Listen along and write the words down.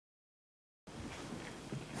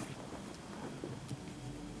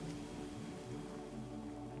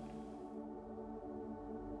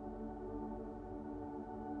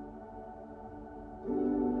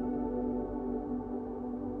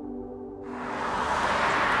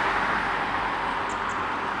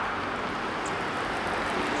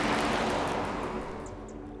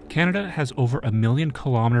Canada has over 1 million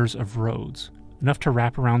kilometers of roads, enough to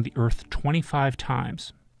wrap around the Earth 25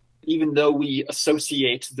 times. Even though we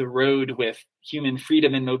associate the road with human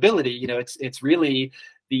freedom and mobility, it's really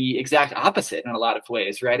the exact opposite in a lot of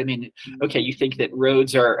ways, right? I mean, okay, you think that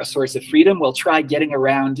roads are a source of freedom? Well, try getting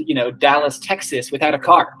around, Dallas, Texas without a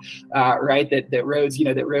car, right? That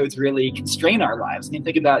roads really constrain our lives. I mean,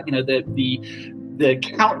 think about, the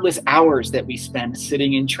countless hours that we spend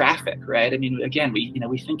sitting in traffic, right? I mean, again,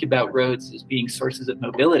 we think about roads as being sources of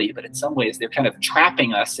mobility, but in some ways they're kind of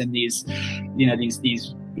trapping us in these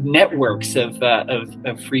networks of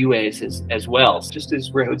freeways as well. Just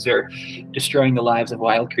as roads are destroying the lives of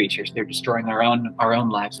wild creatures, they're destroying our own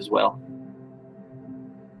lives as well.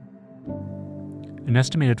 An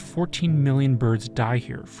estimated 14 million birds die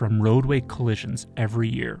here from roadway collisions every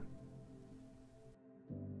year.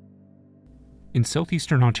 In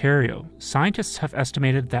southeastern Ontario, scientists have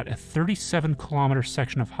estimated that a 37-kilometer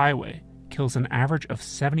section of highway kills an average of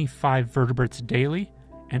 75 vertebrates daily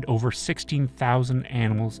and over 16,000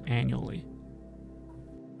 animals annually.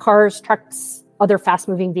 Cars, trucks, other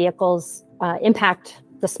fast-moving vehicles impact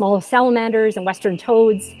the smallest salamanders and western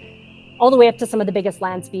toads, all the way up to some of the biggest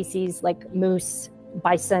land species like moose,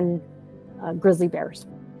 bison, grizzly bears.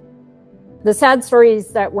 The sad story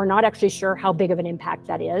is that we're not actually sure how big of an impact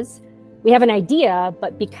that is. We have an idea,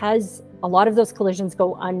 but because a lot of those collisions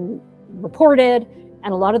go unreported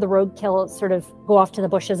and a lot of the roadkill sort of go off to the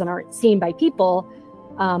bushes and aren't seen by people,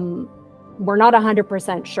 we're not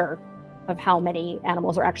 100% sure of how many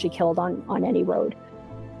animals are actually killed on any road.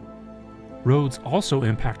 Roads also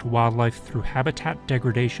impact wildlife through habitat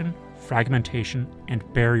degradation, fragmentation, and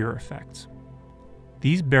barrier effects.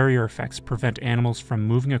 These barrier effects prevent animals from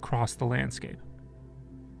moving across the landscape.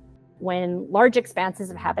 When large expanses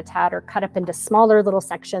of habitat are cut up into smaller little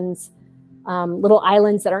sections, little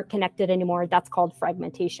islands that aren't connected anymore, that's called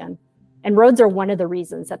fragmentation. And roads are one of the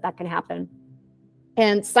reasons that can happen.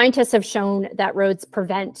 And scientists have shown that roads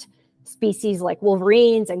prevent species like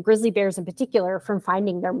wolverines and grizzly bears in particular from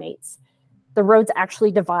finding their mates. The roads actually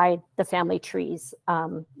divide the family trees.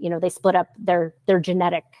 They split up their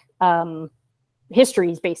genetic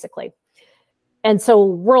histories, basically. And so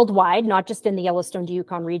worldwide, not just in the Yellowstone to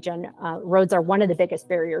Yukon region, roads are one of the biggest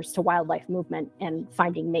barriers to wildlife movement and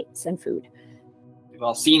finding mates and food. We've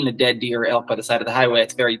all seen the dead deer or elk by the side of the highway.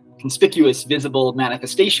 It's a very conspicuous, visible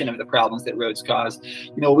manifestation of the problems that roads cause.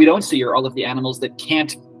 What we don't see are all of the animals that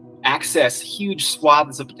can't access huge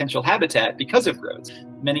swaths of potential habitat because of roads.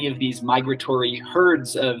 Many of these migratory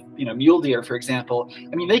herds of, mule deer, for example,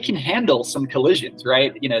 I mean, they can handle some collisions,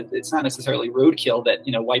 right? It's not necessarily roadkill that,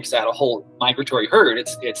 wipes out a whole migratory herd.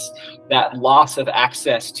 It's that loss of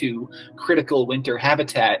access to critical winter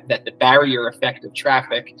habitat that the barrier effect of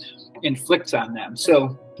traffic inflicts on them.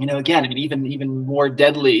 So, again, I mean, even more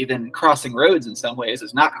deadly than crossing roads in some ways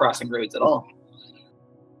is not crossing roads at all.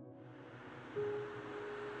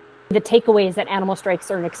 The takeaway is that animal strikes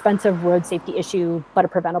are an expensive road safety issue, but a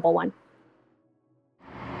preventable one.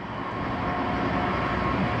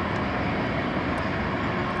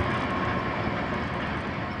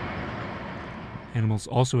 Animals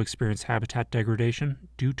also experience habitat degradation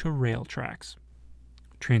due to rail tracks.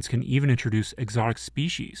 Trains can even introduce exotic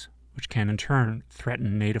species, which can in turn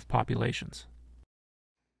threaten native populations.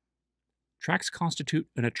 Tracks constitute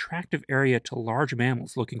an attractive area to large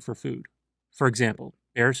mammals looking for food. For example,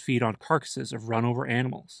 bears feed on carcasses of run-over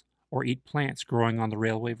animals or eat plants growing on the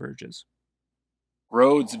railway verges.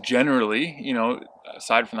 Roads generally,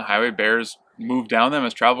 aside from the highway, bears move down them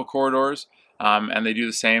as travel corridors, and they do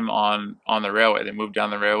the same on the railway. They move down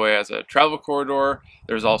the railway as a travel corridor.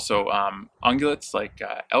 There's also ungulates like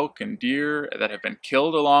elk and deer that have been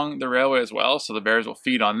killed along the railway as well, so the bears will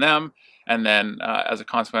feed on them, and then as a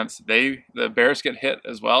consequence, the bears get hit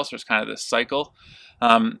as well, so it's kind of this cycle.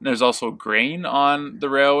 There's also grain on the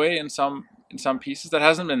railway in some pieces that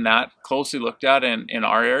hasn't been that closely looked at in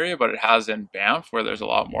our area, but it has in Banff, where there's a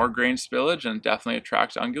lot more grain spillage and definitely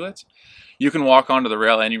attracts ungulates. You can walk onto the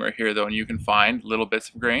rail anywhere here though, and you can find little bits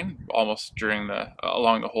of grain almost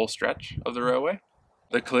along the whole stretch of the railway.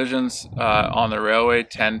 The collisions on the railway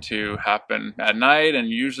tend to happen at night, and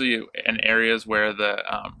usually in areas where the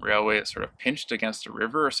railway is sort of pinched against a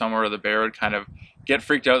river or somewhere where the bear would kind of get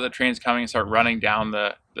freaked out that the train's coming and start running down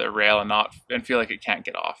the rail and feel like it can't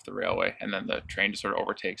get off the railway, and then the train just sort of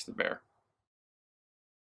overtakes the bear.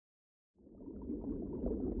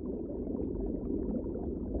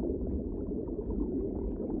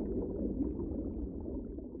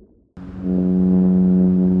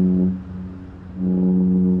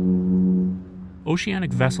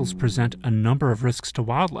 Oceanic vessels present a number of risks to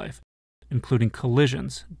wildlife, including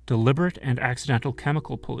collisions, deliberate and accidental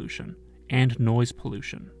chemical pollution, and noise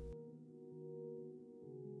pollution.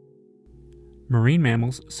 Marine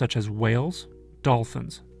mammals such as whales,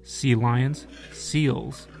 dolphins, sea lions,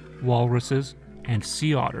 seals, walruses, and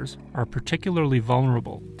sea otters are particularly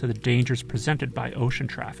vulnerable to the dangers presented by ocean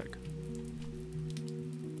traffic.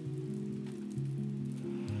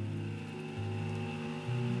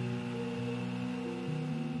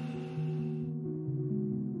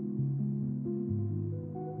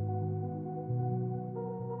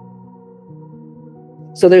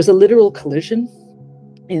 So there's a literal collision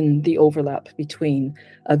in the overlap between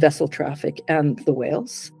vessel traffic and the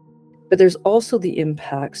whales, but there's also the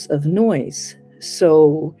impacts of noise.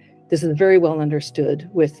 So this is very well understood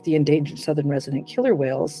with the endangered southern resident killer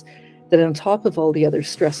whales, that on top of all the other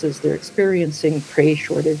stresses they're experiencing, prey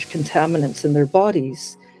shortage, contaminants in their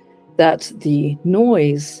bodies, that the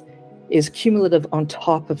noise is cumulative on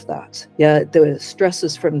top of that. Yeah, the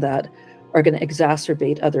stresses from that are going to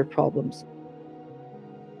exacerbate other problems.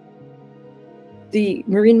 The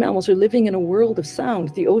marine mammals are living in a world of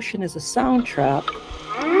sound. The ocean is a sound trap.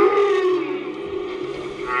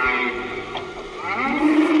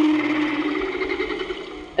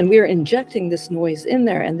 And we are injecting this noise in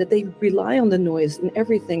there, and that they rely on the noise in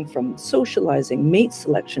everything from socializing, mate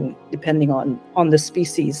selection, depending on the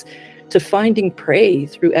species, to finding prey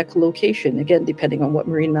through echolocation, again, depending on what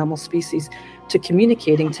marine mammal species, to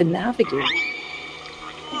communicating, to navigate.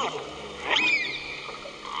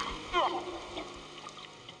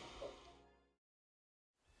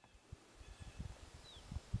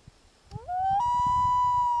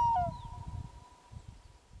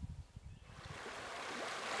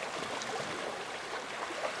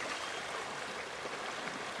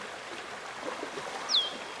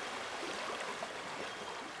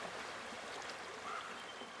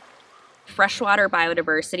 Freshwater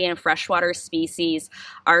biodiversity and freshwater species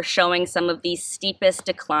are showing some of the steepest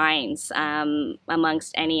declines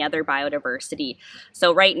amongst any other biodiversity.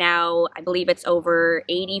 So right now, I believe it's over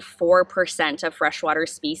 84% of freshwater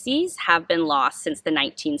species have been lost since the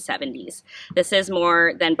 1970s. This is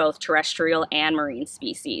more than both terrestrial and marine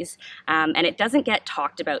species, and it doesn't get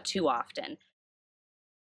talked about too often.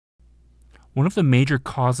 One of the major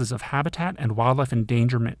causes of habitat and wildlife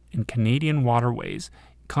endangerment in Canadian waterways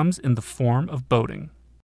comes in the form of boating.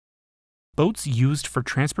 Boats used for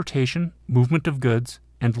transportation, movement of goods,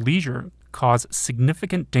 and leisure cause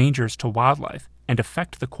significant dangers to wildlife and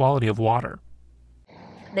affect the quality of water.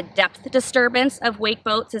 The depth disturbance of wake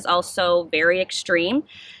boats is also very extreme.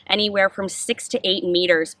 Anywhere from 6 to 8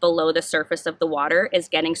 meters below the surface of the water is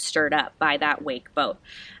getting stirred up by that wake boat.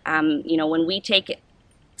 When we take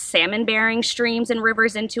salmon-bearing streams and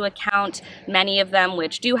rivers into account, many of them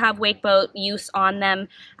which do have wake boat use on them,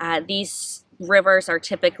 these rivers are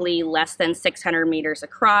typically less than 600 meters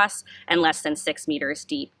across and less than 6 meters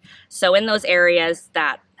deep. So in those areas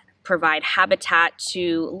that provide habitat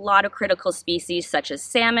to a lot of critical species such as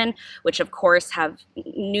salmon, which of course have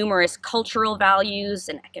numerous cultural values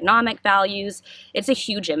and economic values, it's a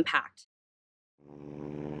huge impact.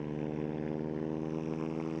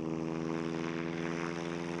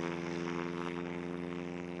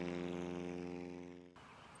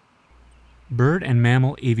 Bird and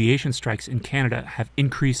mammal aviation strikes in Canada have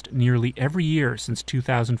increased nearly every year since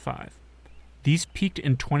 2005. These peaked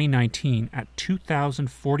in 2019 at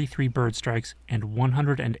 2,043 bird strikes and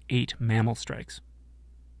 108 mammal strikes.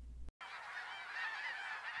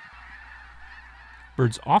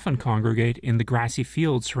 Birds often congregate in the grassy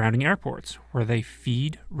fields surrounding airports, where they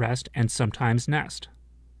feed, rest, and sometimes nest.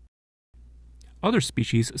 Other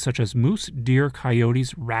species, such as moose, deer,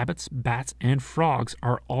 coyotes, rabbits, bats, and frogs,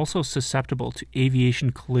 are also susceptible to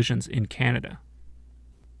aviation collisions in Canada.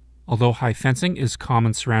 Although high fencing is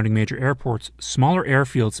common surrounding major airports, smaller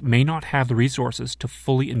airfields may not have the resources to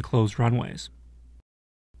fully enclose runways.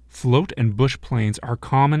 Float and bush planes are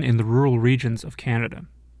common in the rural regions of Canada.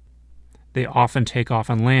 They often take off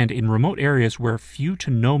on land in remote areas where few to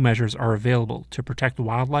no measures are available to protect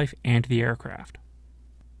wildlife and the aircraft.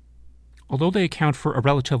 Although they account for a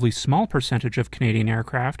relatively small percentage of Canadian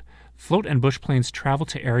aircraft, float and bush planes travel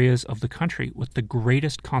to areas of the country with the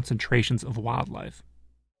greatest concentrations of wildlife.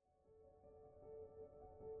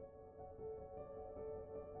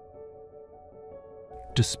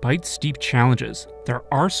 Despite steep challenges, there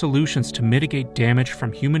are solutions to mitigate damage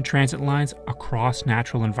from human transit lines across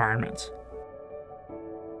natural environments.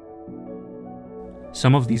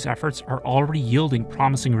 Some of these efforts are already yielding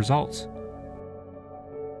promising results.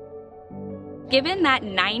 Given that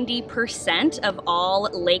 90% of all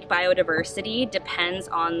lake biodiversity depends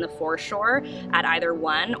on the foreshore at either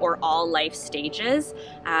one or all life stages,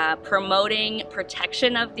 promoting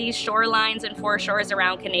protection of these shorelines and foreshores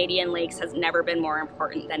around Canadian lakes has never been more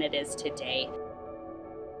important than it is today.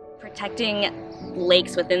 Protecting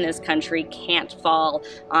lakes within this country can't fall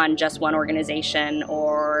on just one organization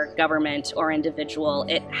or government or individual.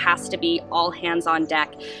 It has to be all hands on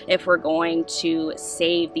deck if we're going to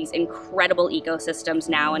save these incredible ecosystems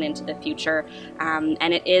now and into the future.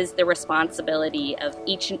 And it is the responsibility of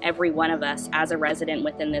each and every one of us as a resident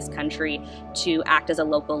within this country to act as a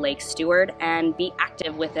local lake steward and be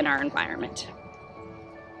active within our environment.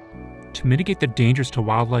 To mitigate the dangers to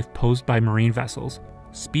wildlife posed by marine vessels,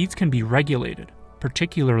 speeds can be regulated,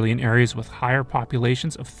 particularly in areas with higher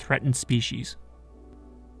populations of threatened species.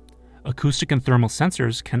 Acoustic and thermal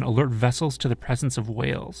sensors can alert vessels to the presence of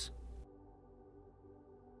whales.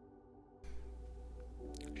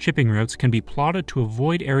 Shipping routes can be plotted to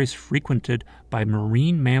avoid areas frequented by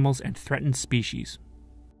marine mammals and threatened species.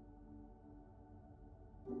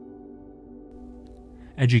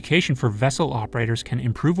 Education for vessel operators can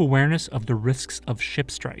improve awareness of the risks of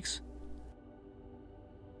ship strikes.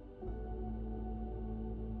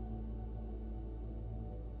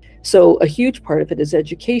 So a huge part of it is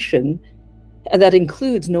education, and that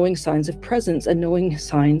includes knowing signs of presence and knowing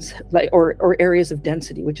signs or areas of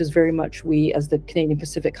density, which is very much we as the Canadian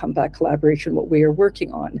Pacific Comeback Collaboration, what we are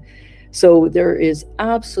working on. So there is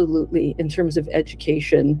absolutely, in terms of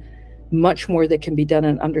education, much more that can be done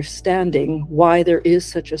in understanding why there is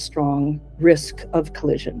such a strong risk of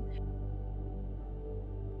collision.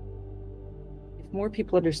 If more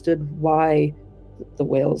people understood why the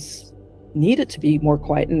whales needed to be more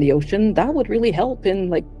quiet in the ocean, that would really help in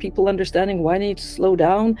people understanding why they need to slow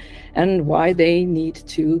down and why they need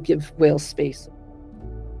to give whales space.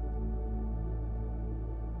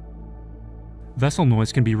 Vessel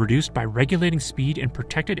noise can be reduced by regulating speed in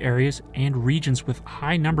protected areas and regions with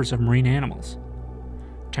high numbers of marine animals.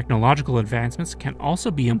 Technological advancements can also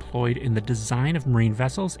be employed in the design of marine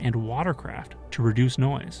vessels and watercraft to reduce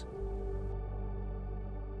noise.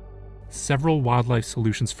 Several wildlife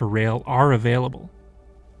solutions for rail are available.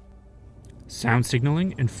 Sound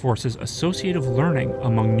signaling enforces associative learning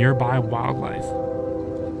among nearby wildlife.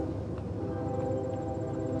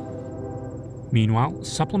 Meanwhile,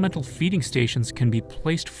 supplemental feeding stations can be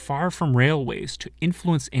placed far from railways to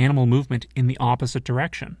influence animal movement in the opposite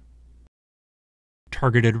direction.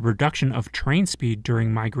 Targeted reduction of train speed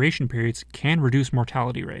during migration periods can reduce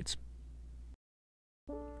mortality rates.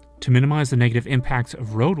 To minimize the negative impacts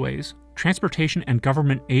of roadways, transportation and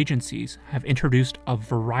government agencies have introduced a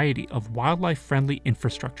variety of wildlife-friendly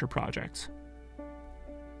infrastructure projects.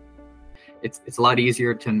 It's a lot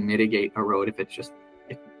easier to mitigate a road if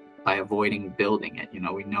by avoiding building it.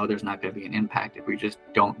 We know there's not going to be an impact if we just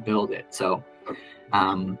don't build it. So,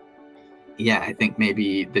 yeah, I think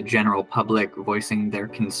maybe the general public voicing their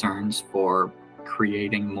concerns for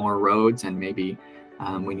creating more roads, and maybe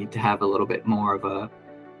we need to have a little bit more of a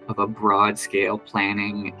broad scale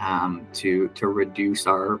planning to reduce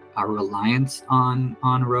our reliance on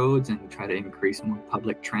roads and try to increase more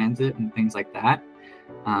public transit and things like that.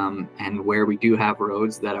 And where we do have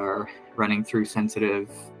roads that are running through sensitive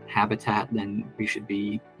habitat, then we should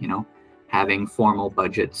be, having formal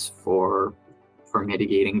budgets for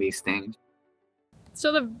mitigating these things.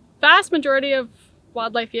 So the vast majority of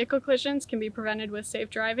wildlife vehicle collisions can be prevented with safe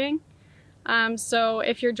driving. So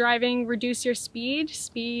if you're driving, reduce your speed.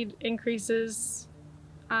 Speed increases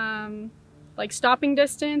stopping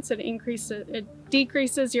distance. It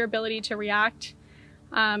decreases your ability to react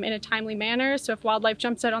in a timely manner. So if wildlife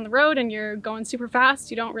jumps out on the road and you're going super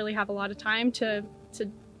fast, you don't really have a lot of time to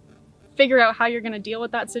figure out how you're going to deal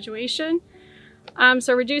with that situation.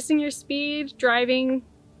 So reducing your speed, driving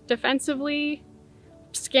defensively,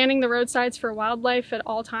 scanning the roadsides for wildlife at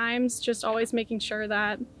all times, just always making sure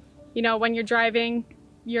that when you're driving,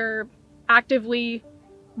 you're actively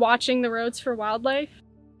watching the roads for wildlife.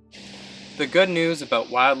 The good news about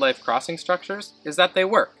wildlife crossing structures is that they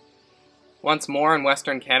work. Once more, in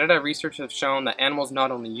Western Canada, research has shown that animals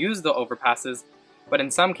not only use the overpasses, but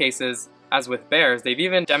in some cases, as with bears, they've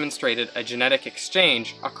even demonstrated a genetic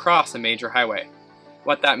exchange across a major highway.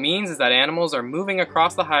 What that means is that animals are moving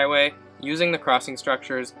across the highway, using the crossing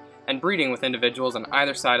structures, and breeding with individuals on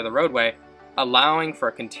either side of the roadway, allowing for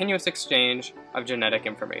a continuous exchange of genetic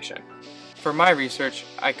information. For my research,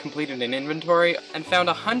 I completed an inventory and found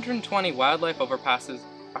 120 wildlife overpasses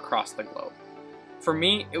across the globe. For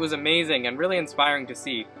me, it was amazing and really inspiring to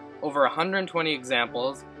see over 120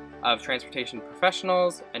 examples of transportation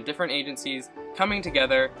professionals and different agencies coming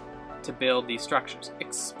together to build these structures,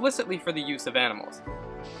 explicitly for the use of animals.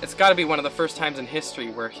 It's got to be one of the first times in history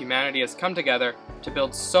where humanity has come together to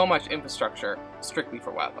build so much infrastructure strictly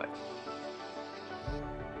for wildlife.